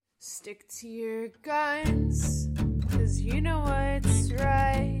Stick to your guns, 'cause you know what's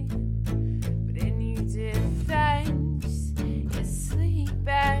right. But in your defense, you sleep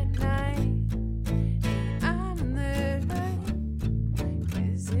at night. And I'm the right,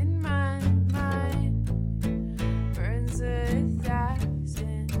 'cause in my mind burns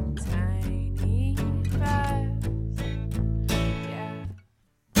 1,000 tiny fires. Yeah.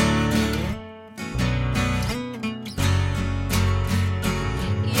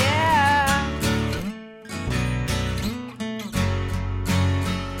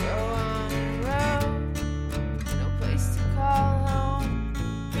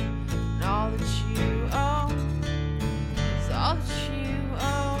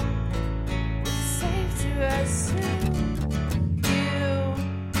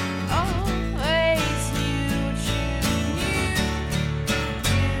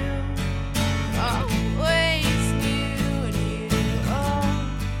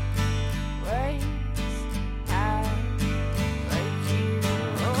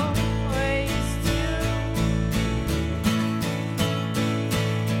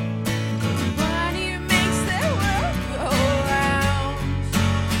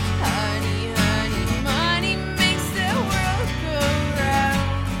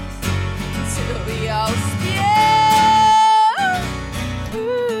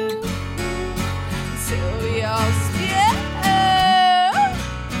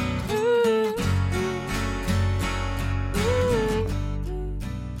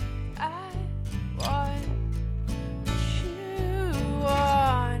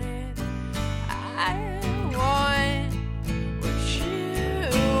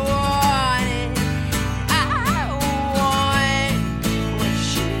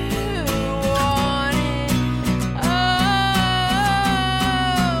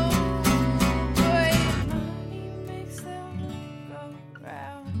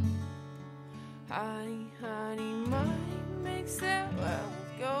 Honey, money makes that world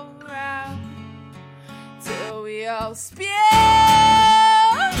go round till we all spew.